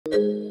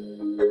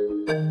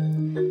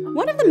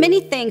One of the many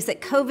things that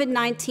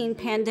COVID-19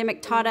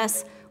 pandemic taught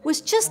us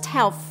was just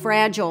how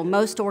fragile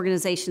most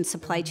organizations'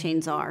 supply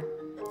chains are.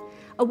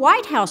 A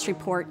White House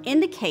report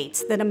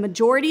indicates that a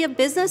majority of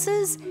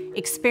businesses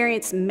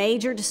experienced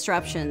major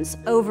disruptions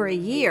over a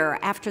year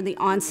after the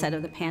onset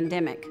of the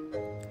pandemic.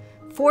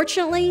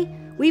 Fortunately,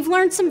 we've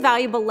learned some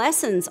valuable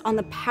lessons on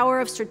the power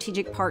of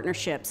strategic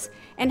partnerships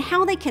and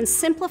how they can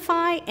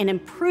simplify and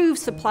improve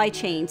supply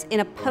chains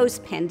in a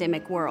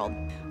post-pandemic world.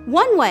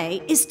 One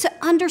way is to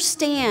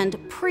understand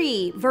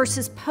pre-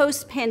 versus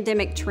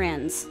post-pandemic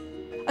trends.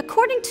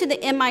 According to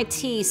the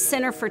MIT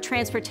Center for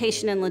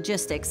Transportation and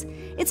Logistics,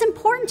 it's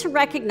important to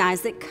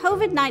recognize that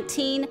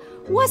COVID-19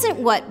 wasn't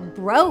what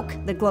broke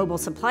the global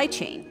supply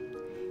chain.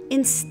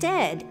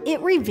 Instead,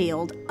 it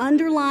revealed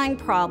underlying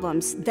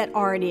problems that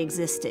already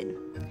existed.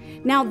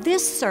 Now,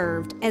 this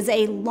served as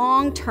a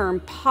long-term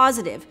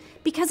positive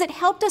because it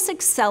helped us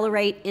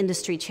accelerate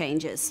industry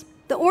changes.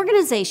 The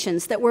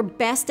organizations that were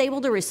best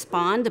able to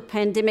respond to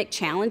pandemic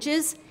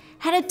challenges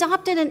had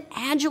adopted an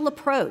agile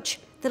approach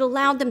that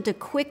allowed them to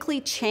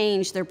quickly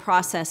change their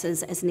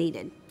processes as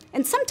needed,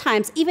 and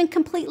sometimes even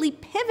completely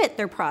pivot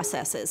their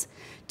processes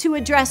to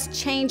address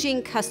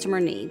changing customer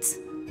needs.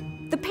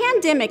 The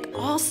pandemic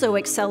also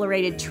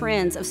accelerated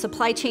trends of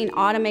supply chain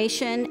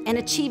automation and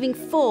achieving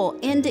full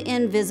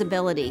end-to-end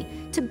visibility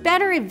to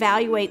better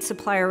evaluate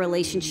supplier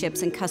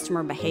relationships and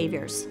customer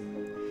behaviors.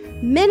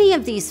 Many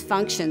of these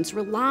functions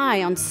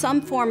rely on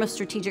some form of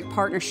strategic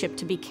partnership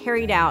to be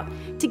carried out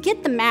to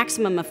get the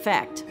maximum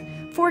effect.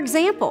 For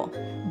example,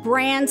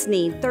 brands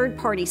need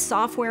third-party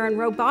software and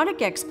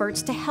robotic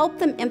experts to help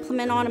them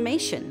implement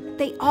automation.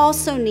 They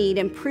also need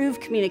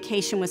improved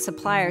communication with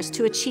suppliers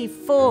to achieve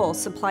full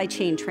supply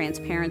chain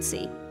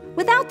transparency.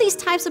 Without these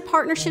types of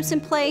partnerships in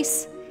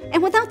place,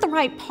 and without the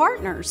right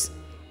partners,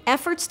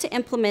 efforts to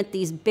implement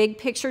these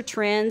big-picture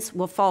trends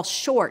will fall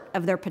short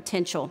of their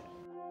potential.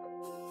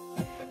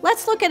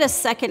 Let's look at a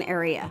second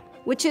area,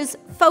 which is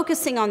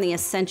focusing on the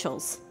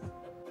essentials.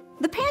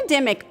 The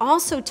pandemic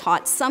also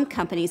taught some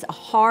companies a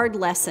hard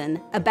lesson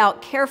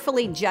about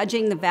carefully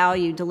judging the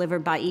value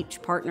delivered by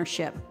each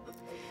partnership.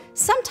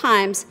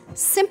 Sometimes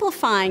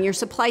simplifying your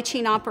supply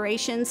chain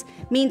operations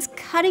means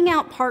cutting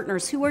out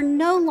partners who are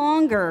no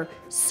longer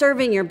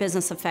serving your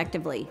business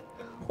effectively,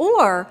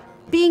 or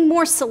being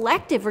more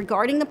selective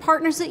regarding the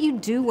partners that you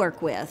do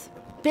work with.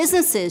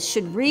 Businesses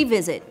should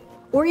revisit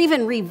or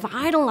even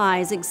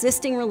revitalize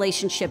existing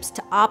relationships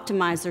to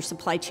optimize their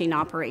supply chain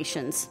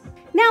operations.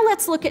 Now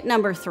let's look at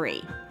number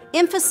 3,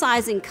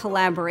 emphasizing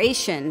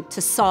collaboration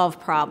to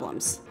solve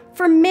problems.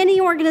 For many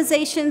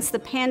organizations, the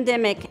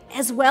pandemic,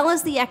 as well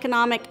as the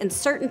economic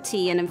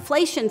uncertainty and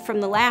inflation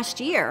from the last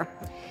year,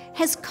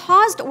 has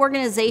caused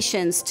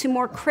organizations to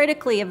more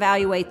critically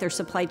evaluate their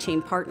supply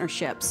chain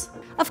partnerships.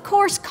 Of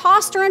course,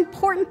 costs are an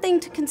important thing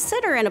to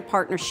consider in a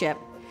partnership,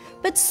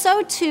 but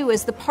so too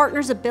is the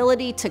partner's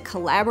ability to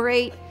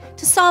collaborate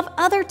to solve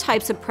other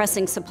types of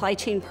pressing supply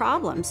chain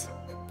problems.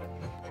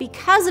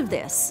 Because of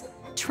this,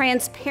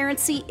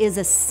 transparency is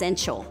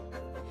essential.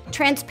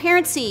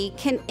 Transparency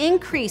can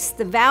increase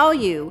the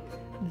value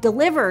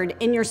delivered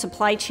in your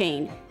supply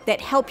chain that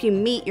help you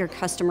meet your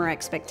customer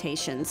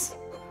expectations.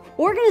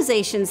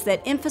 Organizations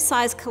that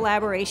emphasize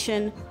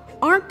collaboration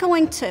aren't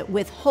going to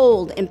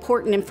withhold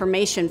important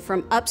information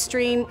from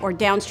upstream or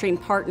downstream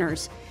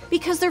partners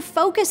because their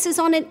focus is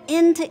on an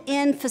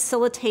end-to-end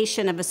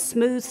facilitation of a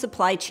smooth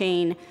supply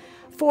chain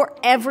for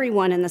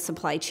everyone in the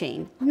supply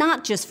chain,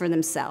 not just for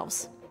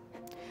themselves.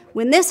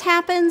 When this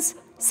happens,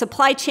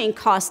 supply chain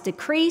costs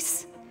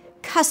decrease,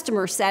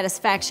 customer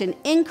satisfaction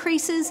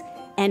increases,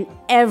 and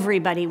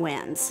everybody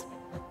wins.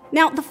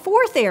 Now, the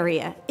fourth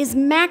area is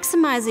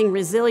maximizing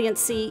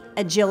resiliency,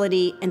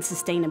 agility, and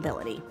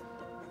sustainability.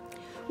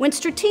 When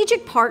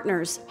strategic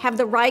partners have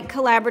the right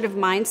collaborative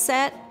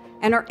mindset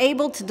and are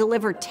able to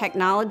deliver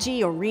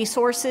technology or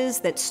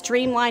resources that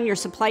streamline your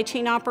supply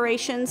chain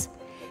operations,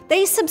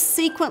 they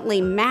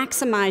subsequently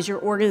maximize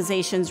your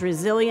organization's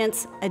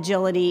resilience,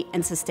 agility,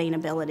 and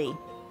sustainability.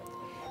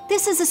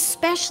 This is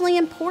especially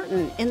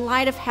important in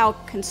light of how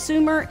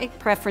consumer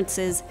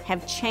preferences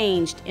have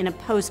changed in a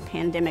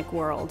post-pandemic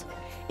world.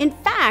 In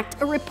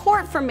fact, a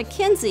report from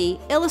McKinsey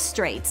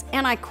illustrates,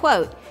 and I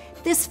quote,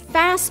 "This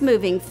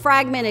fast-moving,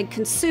 fragmented,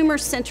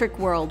 consumer-centric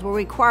world will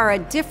require a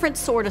different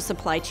sort of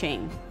supply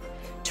chain.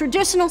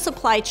 Traditional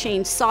supply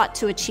chains sought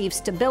to achieve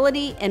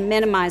stability and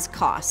minimize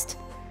cost.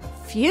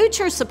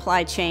 Future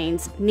supply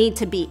chains need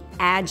to be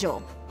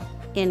agile,"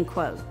 end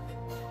quote.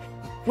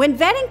 When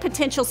vetting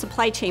potential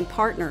supply chain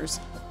partners,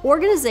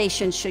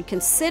 organizations should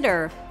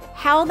consider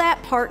how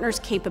that partner's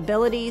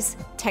capabilities,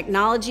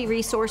 technology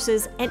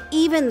resources, and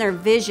even their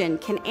vision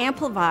can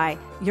amplify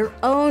your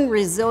own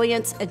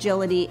resilience,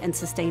 agility, and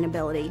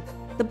sustainability.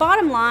 The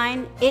bottom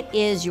line, it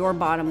is your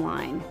bottom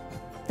line.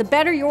 The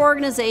better your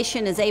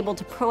organization is able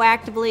to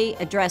proactively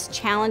address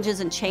challenges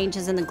and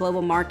changes in the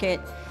global market,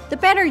 the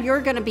better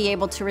you're going to be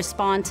able to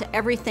respond to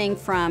everything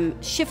from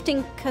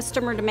shifting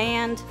customer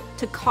demand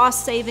to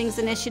cost savings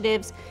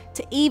initiatives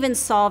to even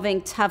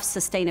solving tough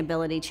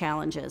sustainability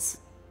challenges.